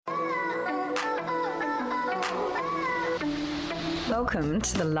Welcome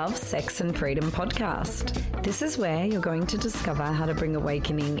to the Love, Sex and Freedom podcast. This is where you're going to discover how to bring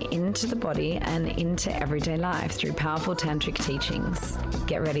awakening into the body and into everyday life through powerful tantric teachings.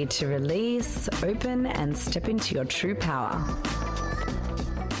 Get ready to release, open and step into your true power.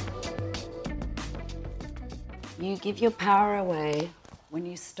 You give your power away when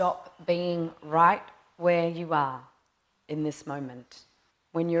you stop being right where you are in this moment.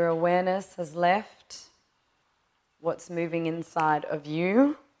 When your awareness has left what's moving inside of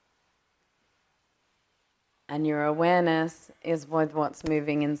you, and your awareness is with what's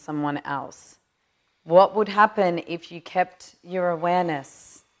moving in someone else. What would happen if you kept your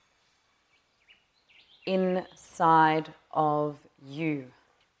awareness inside of you?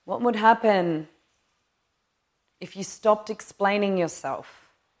 What would happen if you stopped explaining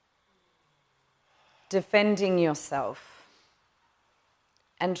yourself, defending yourself,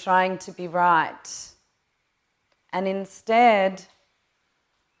 and trying to be right? And instead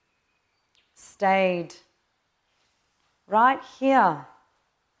stayed right here.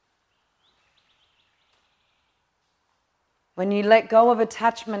 When you let go of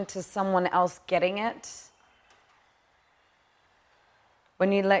attachment to someone else getting it,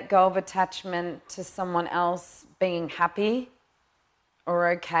 when you let go of attachment to someone else being happy or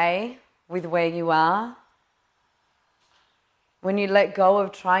okay with where you are, when you let go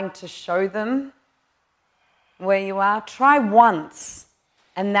of trying to show them where you are, try once,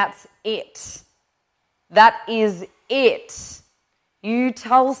 and that's it. That is it. You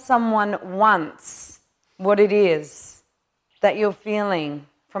tell someone once what it is that you're feeling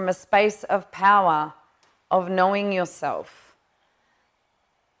from a space of power, of knowing yourself.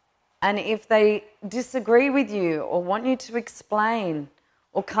 And if they disagree with you or want you to explain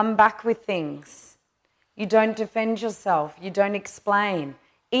or come back with things, you don't defend yourself, you don't explain.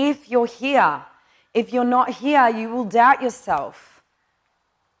 If you're here, if you're not here, you will doubt yourself.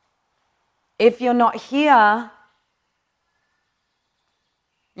 If you're not here,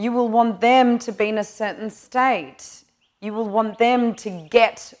 you will want them to be in a certain state. You will want them to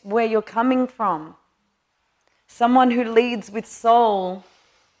get where you're coming from. Someone who leads with soul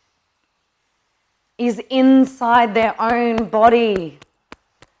is inside their own body.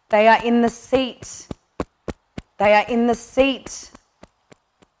 They are in the seat. They are in the seat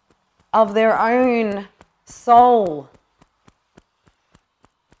of their own soul.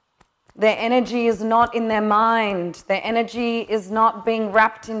 Their energy is not in their mind. Their energy is not being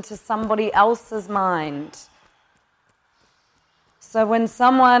wrapped into somebody else's mind. So when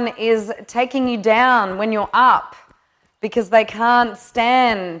someone is taking you down when you're up because they can't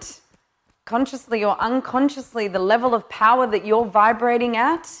stand consciously or unconsciously the level of power that you're vibrating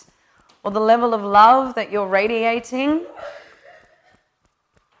at or the level of love that you're radiating,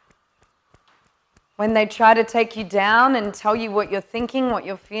 when they try to take you down and tell you what you're thinking, what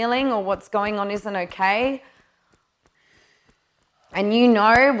you're feeling, or what's going on isn't okay, and you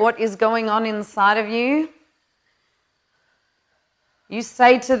know what is going on inside of you, you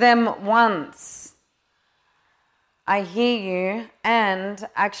say to them once, I hear you, and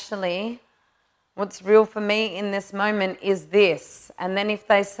actually, what's real for me in this moment is this. And then if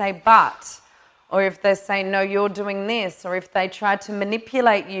they say but, or if they say no, you're doing this, or if they try to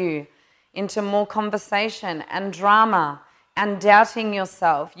manipulate you into more conversation and drama and doubting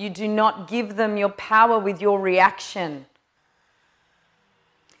yourself, you do not give them your power with your reaction.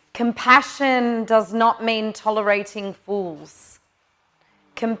 Compassion does not mean tolerating fools.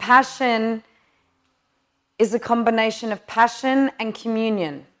 Compassion is a combination of passion and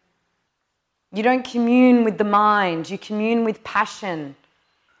communion. You don't commune with the mind, you commune with passion.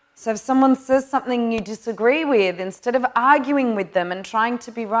 So if someone says something you disagree with, instead of arguing with them and trying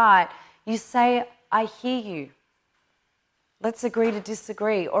to be right, you say, I hear you. Let's agree to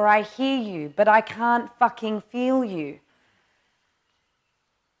disagree. Or I hear you, but I can't fucking feel you.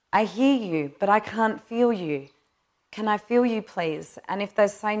 I hear you, but I can't feel you. Can I feel you, please? And if they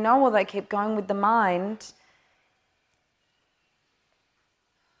say no or they keep going with the mind,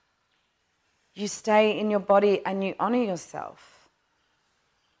 you stay in your body and you honor yourself.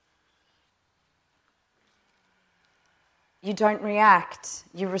 You don't react,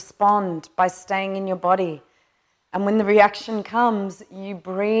 you respond by staying in your body. And when the reaction comes, you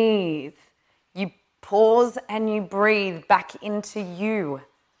breathe. You pause and you breathe back into you.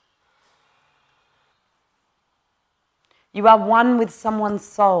 You are one with someone's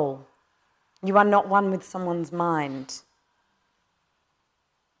soul. You are not one with someone's mind.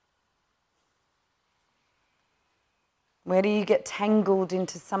 Where do you get tangled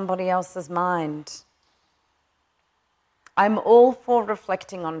into somebody else's mind? I'm all for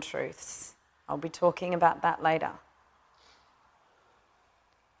reflecting on truths. I'll be talking about that later.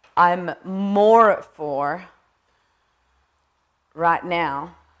 I'm more for right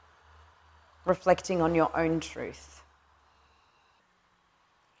now reflecting on your own truth.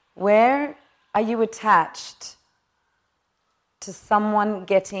 Where are you attached to someone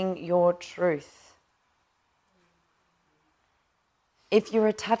getting your truth? If you're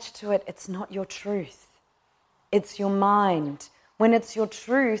attached to it, it's not your truth. It's your mind. When it's your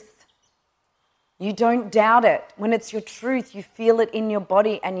truth, you don't doubt it. When it's your truth, you feel it in your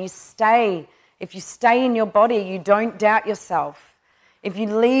body and you stay. If you stay in your body, you don't doubt yourself. If you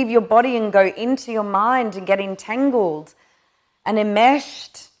leave your body and go into your mind and get entangled and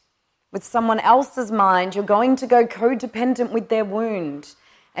enmeshed with someone else's mind, you're going to go codependent with their wound,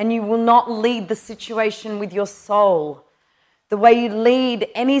 and you will not lead the situation with your soul. The way you lead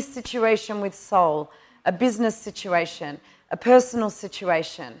any situation with soul, a business situation, a personal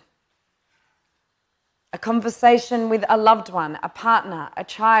situation, a conversation with a loved one, a partner, a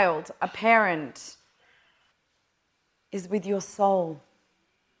child, a parent, is with your soul.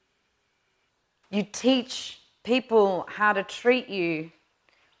 You teach people how to treat you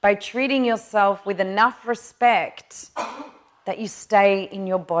by treating yourself with enough respect that you stay in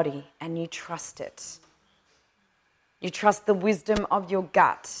your body and you trust it. You trust the wisdom of your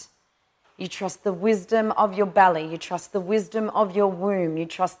gut. You trust the wisdom of your belly. You trust the wisdom of your womb. You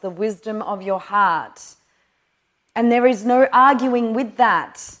trust the wisdom of your heart. And there is no arguing with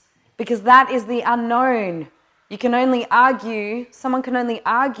that, because that is the unknown. You can only argue, someone can only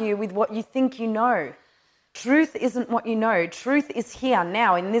argue with what you think you know. Truth isn't what you know. Truth is here,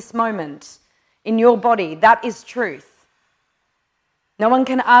 now, in this moment, in your body. That is truth. No one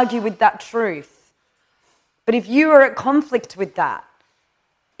can argue with that truth. But if you are at conflict with that,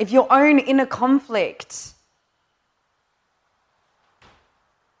 if your own inner conflict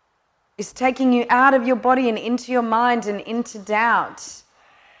is taking you out of your body and into your mind and into doubt,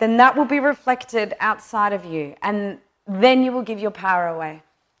 then that will be reflected outside of you. And then you will give your power away.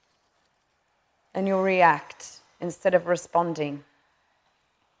 And you'll react instead of responding.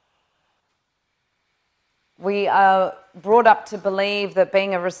 We are brought up to believe that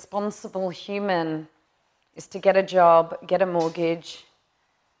being a responsible human is to get a job, get a mortgage,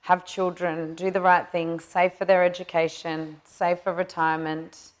 have children, do the right thing, save for their education, save for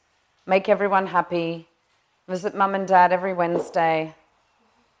retirement, make everyone happy, visit mum and dad every Wednesday,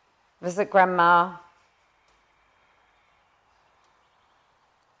 visit grandma.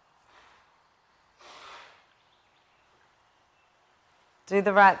 Do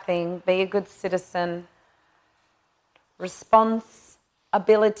the right thing, be a good citizen.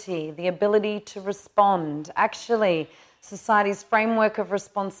 Responsibility, the ability to respond. Actually, society's framework of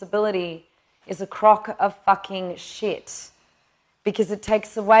responsibility is a crock of fucking shit, because it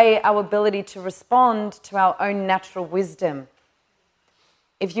takes away our ability to respond to our own natural wisdom.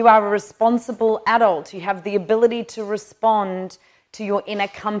 If you are a responsible adult, you have the ability to respond to your inner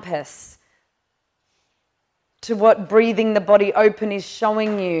compass, to what breathing the body open is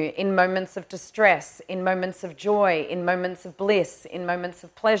showing you in moments of distress, in moments of joy, in moments of bliss, in moments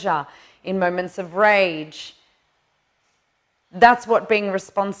of pleasure, in moments of rage. That's what being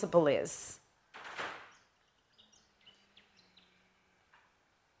responsible is.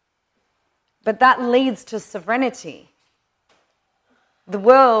 But that leads to sovereignty. The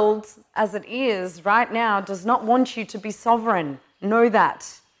world, as it is right now, does not want you to be sovereign. Know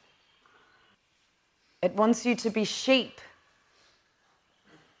that. It wants you to be sheep.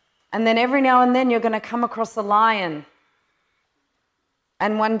 And then every now and then you're going to come across a lion.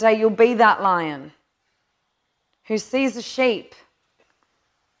 And one day you'll be that lion who sees a sheep.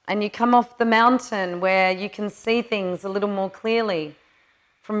 And you come off the mountain where you can see things a little more clearly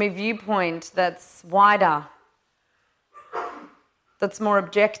from a viewpoint that's wider, that's more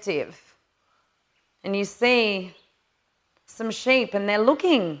objective. And you see some sheep and they're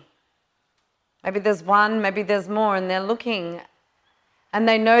looking. Maybe there's one, maybe there's more, and they're looking and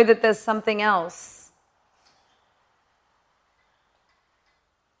they know that there's something else.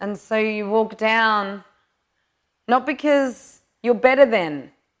 And so you walk down, not because you're better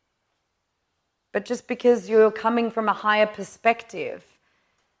than, but just because you're coming from a higher perspective,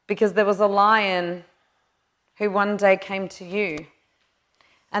 because there was a lion who one day came to you.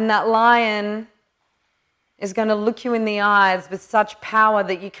 And that lion is going to look you in the eyes with such power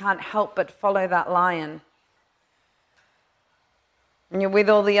that you can't help but follow that lion. And you're with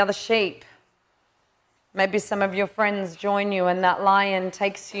all the other sheep. Maybe some of your friends join you and that lion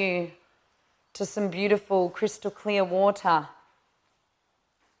takes you to some beautiful crystal clear water.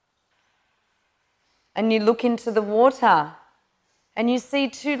 And you look into the water and you see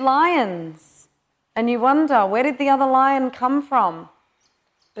two lions and you wonder, where did the other lion come from?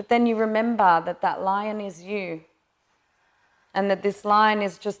 But then you remember that that lion is you, and that this lion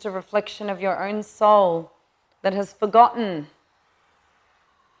is just a reflection of your own soul that has forgotten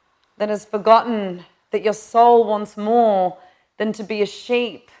that your soul wants more than to be a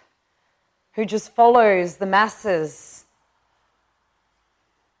sheep who just follows the masses.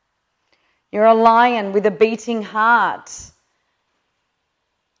 You're a lion with a beating heart,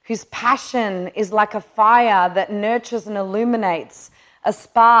 whose passion is like a fire that nurtures and illuminates, a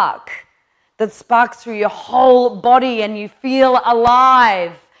spark that sparks through your whole body and you feel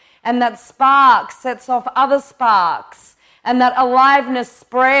alive. And that spark sets off other sparks, and that aliveness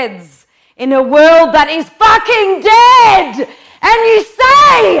spreads in a world that is fucking dead. And you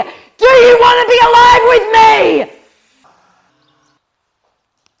say, do you want to be alive with me?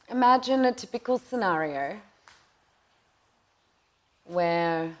 Imagine a typical scenario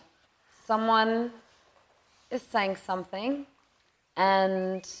where someone is saying something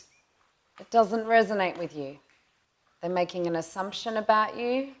and it doesn't resonate with you. They're making an assumption about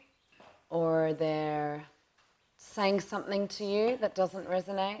you, or they're saying something to you that doesn't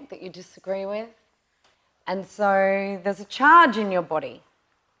resonate, that you disagree with. And so there's a charge in your body.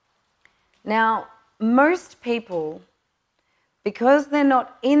 Now, most people, because they're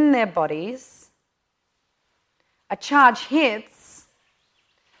not in their bodies, a charge hits,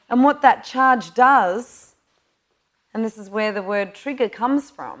 and what that charge does, and this is where the word trigger comes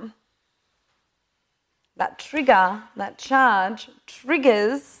from, that trigger, that charge,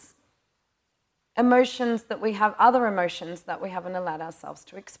 triggers emotions that we have, other emotions that we haven't allowed ourselves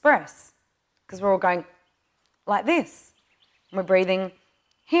to express. Because we're all going like this. And we're breathing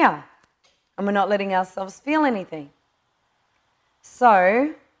here. And we're not letting ourselves feel anything.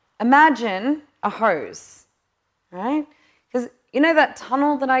 So imagine a hose, right? Because you know that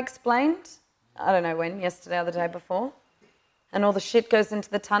tunnel that I explained? I don't know when, yesterday or the day before? And all the shit goes into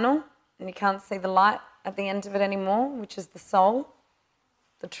the tunnel and you can't see the light at the end of it anymore, which is the soul,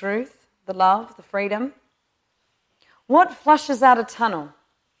 the truth, the love, the freedom. What flushes out a tunnel?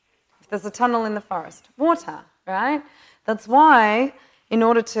 If there's a tunnel in the forest, water, right? That's why, in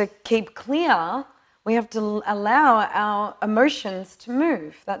order to keep clear, we have to allow our emotions to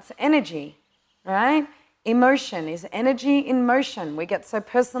move. That's energy, right? Emotion is energy in motion. We get so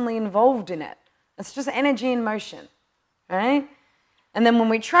personally involved in it. It's just energy in motion, right? And then when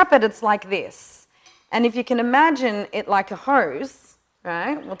we trap it, it's like this. And if you can imagine it like a hose,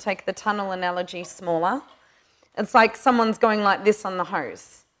 right? We'll take the tunnel analogy smaller. It's like someone's going like this on the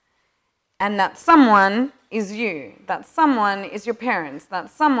hose. And that someone is you. That someone is your parents. That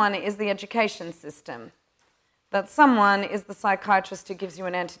someone is the education system. That someone is the psychiatrist who gives you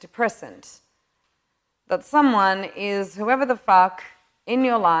an antidepressant. That someone is whoever the fuck in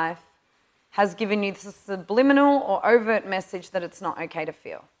your life has given you the subliminal or overt message that it's not okay to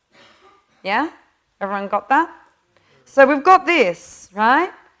feel. Yeah? Everyone got that? So we've got this,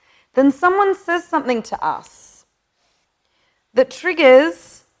 right? Then someone says something to us that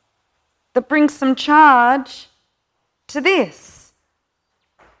triggers, that brings some charge to this.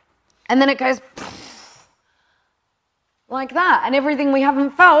 And then it goes like that. And everything we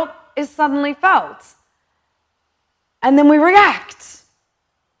haven't felt is suddenly felt. And then we react.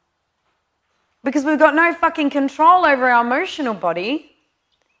 Because we've got no fucking control over our emotional body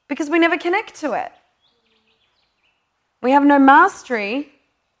because we never connect to it. We have no mastery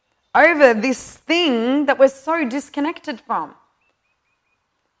over this thing that we're so disconnected from.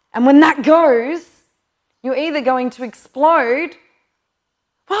 And when that goes, you're either going to explode,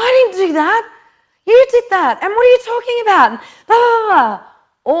 well, I didn't do that, you did that, and what are you talking about? Blah, blah, blah.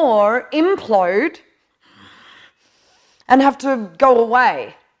 Or implode and have to go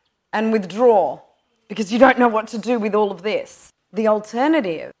away and withdraw because you don't know what to do with all of this. The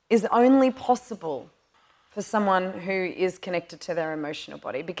alternative is only possible for someone who is connected to their emotional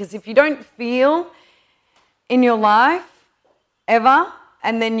body. Because if you don't feel in your life ever,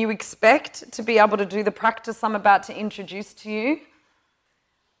 and then you expect to be able to do the practice I'm about to introduce to you,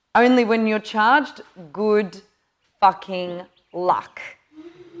 only when you're charged, good fucking luck.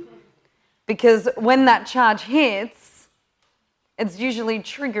 Because when that charge hits, it's usually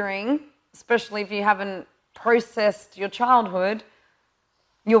triggering, especially if you haven't processed your childhood,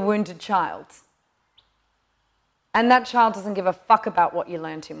 your wounded child. And that child doesn't give a fuck about what you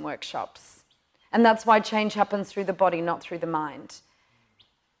learnt in workshops. And that's why change happens through the body, not through the mind.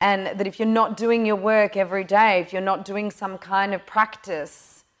 And that if you're not doing your work every day, if you're not doing some kind of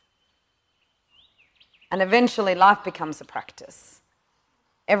practice, and eventually life becomes a practice.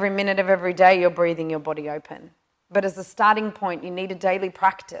 Every minute of every day you're breathing your body open. But as a starting point, you need a daily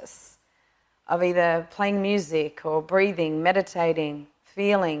practice of either playing music or breathing, meditating,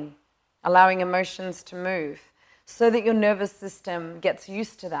 feeling, allowing emotions to move, so that your nervous system gets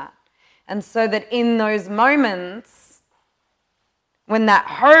used to that. And so that in those moments, when that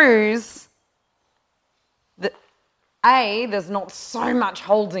hose, there's not so much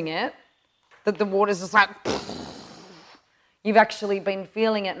holding it, that the water's just like, you've actually been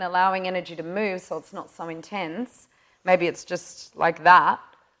feeling it and allowing energy to move, so it's not so intense. Maybe it's just like that.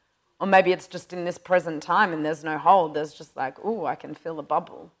 Or maybe it's just in this present time and there's no hold. There's just like, ooh, I can feel the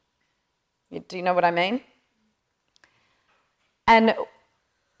bubble. Do you know what I mean? And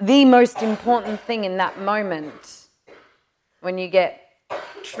the most important thing in that moment, when you get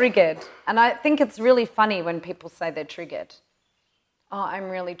triggered, and I think it's really funny when people say they're triggered. Oh, I'm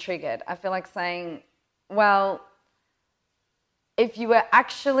really triggered. I feel like saying, well, if you were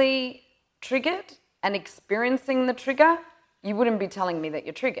actually triggered and experiencing the trigger, you wouldn't be telling me that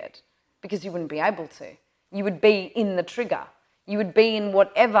you're triggered, because you wouldn't be able to. You would be in the trigger. You would be in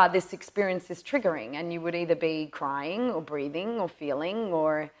whatever this experience is triggering, and you would either be crying or breathing or feeling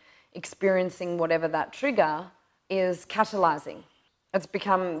or experiencing whatever that trigger is catalyzing. It's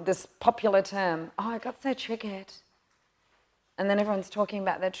become this popular term. Oh, I got so triggered. And then everyone's talking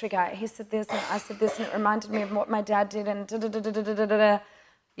about their trigger. He said this and I said this and it reminded me of what my dad did and da-da-da-da-da-da-da.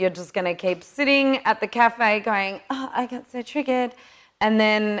 You're just going to keep sitting at the cafe going, oh, I got so triggered. And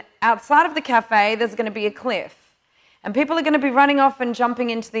then outside of the cafe, there's going to be a cliff. And people are going to be running off and jumping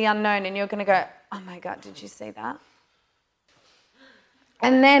into the unknown, and you're going to go, oh my God, did you see that?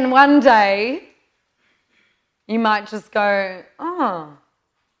 And then one day, you might just go, oh,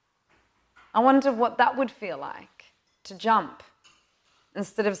 I wonder what that would feel like to jump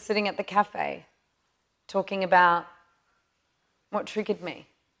instead of sitting at the cafe talking about what triggered me.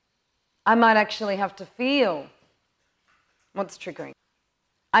 I might actually have to feel what's triggering.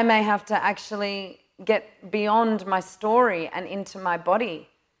 I may have to actually get beyond my story and into my body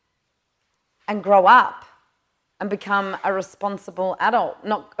and grow up and become a responsible adult,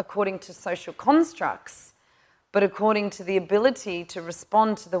 not according to social constructs, but according to the ability to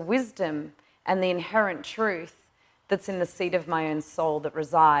respond to the wisdom and the inherent truth that's in the seat of my own soul that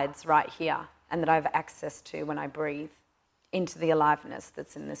resides right here and that I have access to when I breathe into the aliveness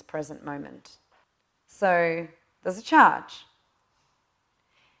that's in this present moment. So there's a charge.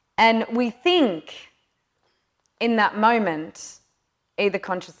 And we think in that moment, either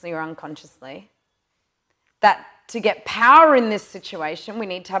consciously or unconsciously, that to get power in this situation, we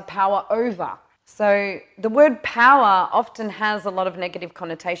need to have power over. So the word power often has a lot of negative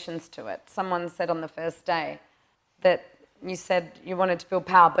connotations to it. Someone said on the first day that you said you wanted to feel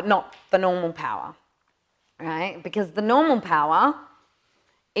power, but not the normal power, right? Because the normal power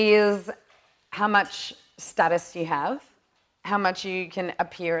is how much status you have, how much you can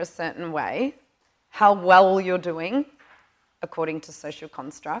appear a certain way, how well you're doing according to social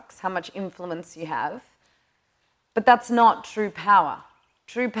constructs, how much influence you have. But that's not true power.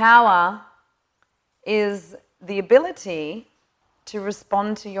 True power is the ability to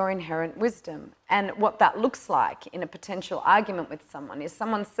respond to your inherent wisdom. And what that looks like in a potential argument with someone is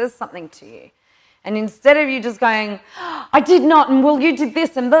someone says something to you, and instead of you just going, I did not, and well, you did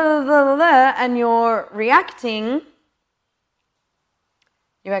this, and blah, blah, blah, blah, blah, and you're reacting,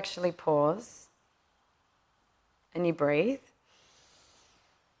 you actually pause and you breathe.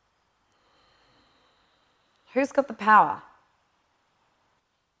 Who's got the power?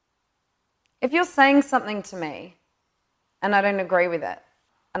 If you're saying something to me and I don't agree with it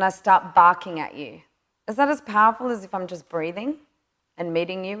and I start barking at you, is that as powerful as if I'm just breathing and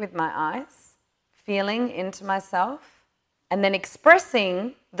meeting you with my eyes, feeling into myself, and then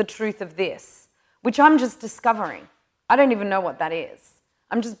expressing the truth of this, which I'm just discovering? I don't even know what that is.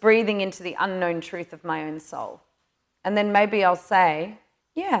 I'm just breathing into the unknown truth of my own soul. And then maybe I'll say,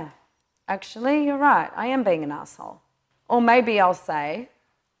 yeah, actually, you're right, I am being an asshole. Or maybe I'll say,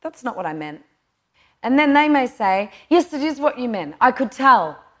 that's not what I meant. And then they may say, yes, it is what you meant. I could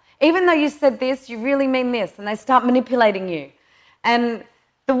tell. Even though you said this, you really mean this. And they start manipulating you. And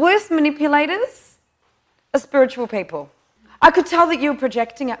the worst manipulators are spiritual people. I could tell that you were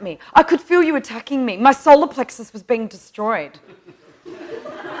projecting at me. I could feel you attacking me. My solar plexus was being destroyed.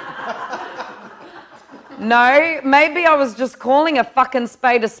 No, maybe I was just calling a fucking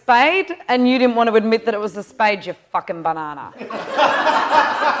spade a spade and you didn't want to admit that it was a spade, you fucking banana.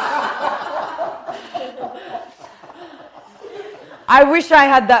 I wish I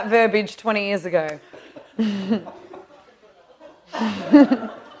had that verbiage 20 years ago.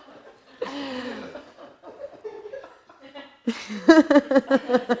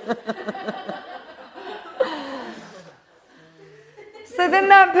 So then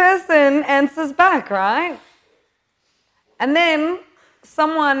that person answers back, right? And then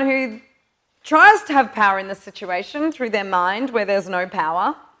someone who tries to have power in the situation through their mind where there's no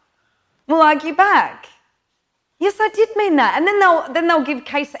power will argue back. Yes, I did mean that. And then they'll give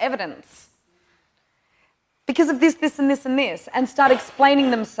case evidence because of this, this, and this, and this, and start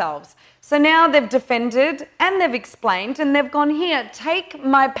explaining themselves. So now they've defended and they've explained and they've gone, here, take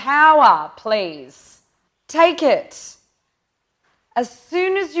my power, please. Take it. As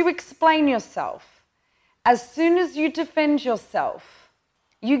soon as you explain yourself, as soon as you defend yourself,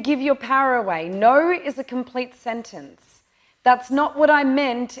 you give your power away. No is a complete sentence. That's not what I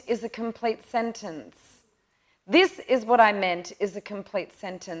meant is a complete sentence. This is what I meant is a complete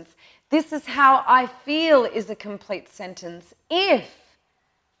sentence. This is how I feel is a complete sentence. If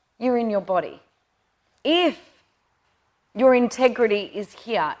you're in your body, if your integrity is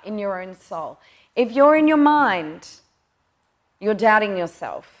here in your own soul, if you're in your mind, you're doubting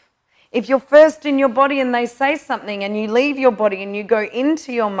yourself. If you're first in your body and they say something and you leave your body and you go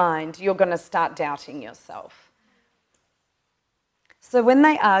into your mind, you're going to start doubting yourself. So when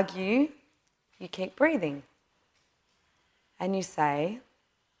they argue, you keep breathing. And you say,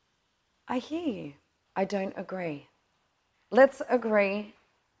 I hear you. I don't agree. Let's agree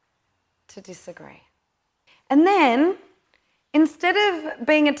to disagree. And then, instead of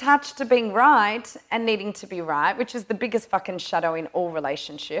being attached to being right and needing to be right, which is the biggest fucking shadow in all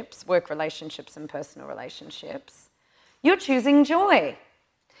relationships, work relationships and personal relationships, you're choosing joy.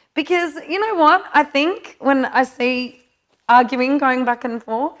 Because you know what? I think when I see arguing going back and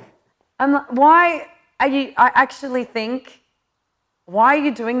forth, I'm like, why are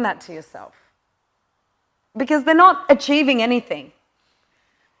you doing that to yourself? Because they're not achieving anything.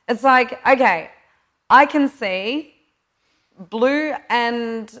 It's like, okay, I can see blue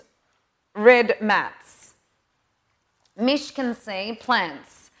and red mats. Mish can see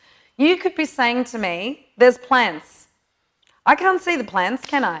plants. You could be saying to me, there's plants. I can't see the plants,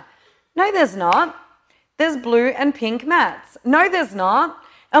 can I? No, there's not. There's blue and pink mats. No, there's not.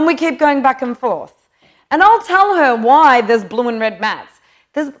 And we keep going back and forth. And I'll tell her why there's blue and red mats.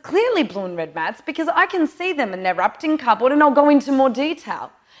 There's clearly blue and red mats because I can see them and they're wrapped in cardboard, and I'll go into more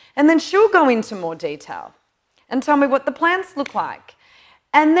detail. And then she'll go into more detail and tell me what the plants look like.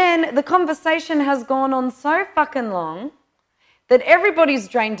 And then the conversation has gone on so fucking long that everybody's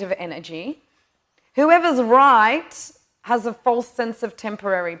drained of energy. Whoever's right has a false sense of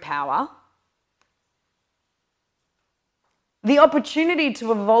temporary power. The opportunity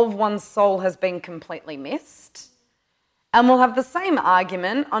to evolve one's soul has been completely missed. And we'll have the same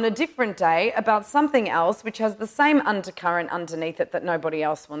argument on a different day about something else which has the same undercurrent underneath it that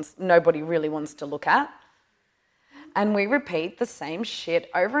nobody really wants to look at. And we repeat the same shit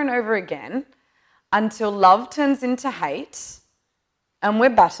over and over again until love turns into hate and we're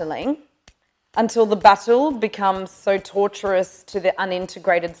battling, until the battle becomes so torturous to the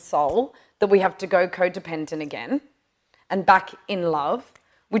unintegrated soul that we have to go codependent again and back in love,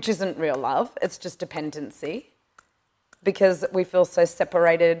 which isn't real love, it's just dependency, because we feel so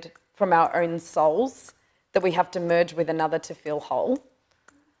separated from our own souls that we have to merge with another to feel whole.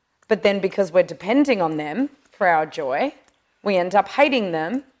 But then because we're depending on them for our joy, we end up hating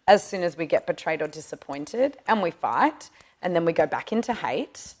them as soon as we get betrayed or disappointed, and we fight, and then we go back into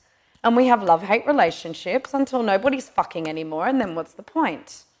hate, and we have love-hate relationships until nobody's fucking anymore, and then what's the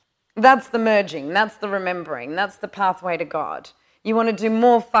point? That's the merging, that's the remembering, that's the pathway to God. You want to do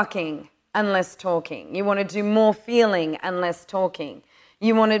more fucking and less talking. You want to do more feeling and less talking.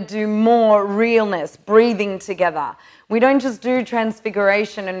 You want to do more realness, breathing together. We don't just do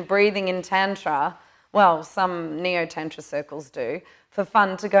transfiguration and breathing in Tantra, well, some Neo-Tantra circles do, for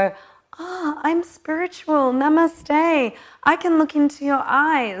fun to go, I'm spiritual, namaste. I can look into your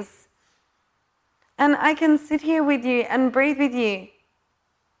eyes and I can sit here with you and breathe with you.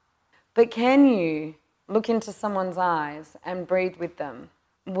 But can you look into someone's eyes and breathe with them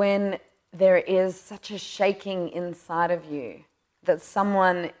when there is such a shaking inside of you that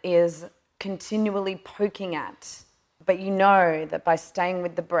someone is continually poking at, but you know that by staying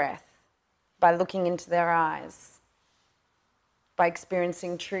with the breath, by looking into their eyes, by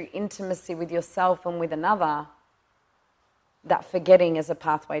experiencing true intimacy with yourself and with another, that forgetting is a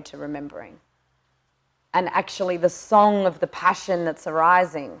pathway to remembering. And actually the song of the passion that's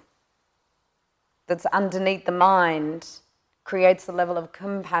arising, that's underneath the mind, creates a level of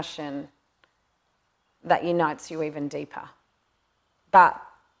compassion that unites you even deeper. But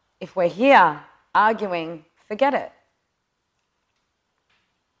if we're here arguing, forget it.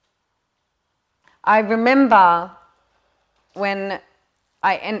 I remember when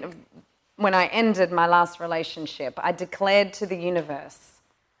I ended my last relationship, I declared to the universe,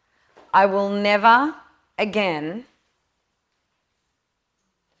 I will never again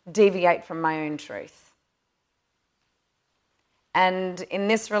deviate from my own truth. And in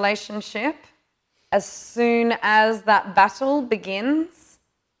this relationship, as soon as that battle begins,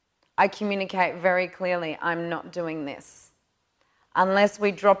 I communicate very clearly, I'm not doing this. Unless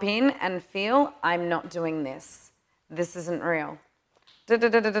we drop in and feel, I'm not doing this. This isn't real.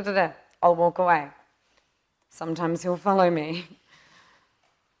 I'll walk away. Sometimes he'll follow me.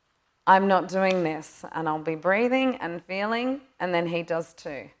 I'm not doing this. And I'll be breathing and feeling, and then he does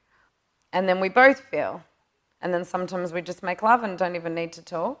too. And then we both feel. And then sometimes we just make love and don't even need to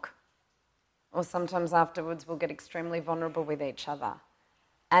talk. Or sometimes afterwards we'll get extremely vulnerable with each other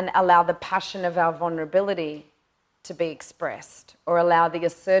and allow the passion of our vulnerability to be expressed, or allow the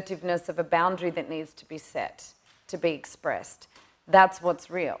assertiveness of a boundary that needs to be set to be expressed. That's what's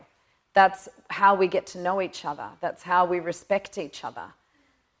real. That's how we get to know each other. That's how we respect each other.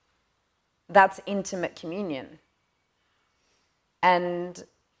 That's intimate communion. And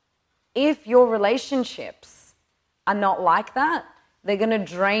if your relationships are not like that, they're going to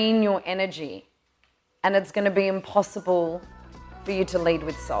drain your energy, and it's going to be impossible for you to lead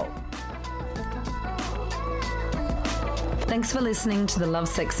with soul. Thanks for listening to the Love,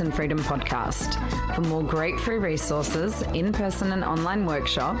 Sex and Freedom podcast. For more great free resources, in-person and online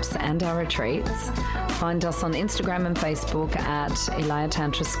workshops, and our retreats, find us on Instagram and Facebook at Elia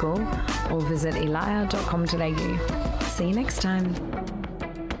Tantra School, or visit elia.com.au. See you next time.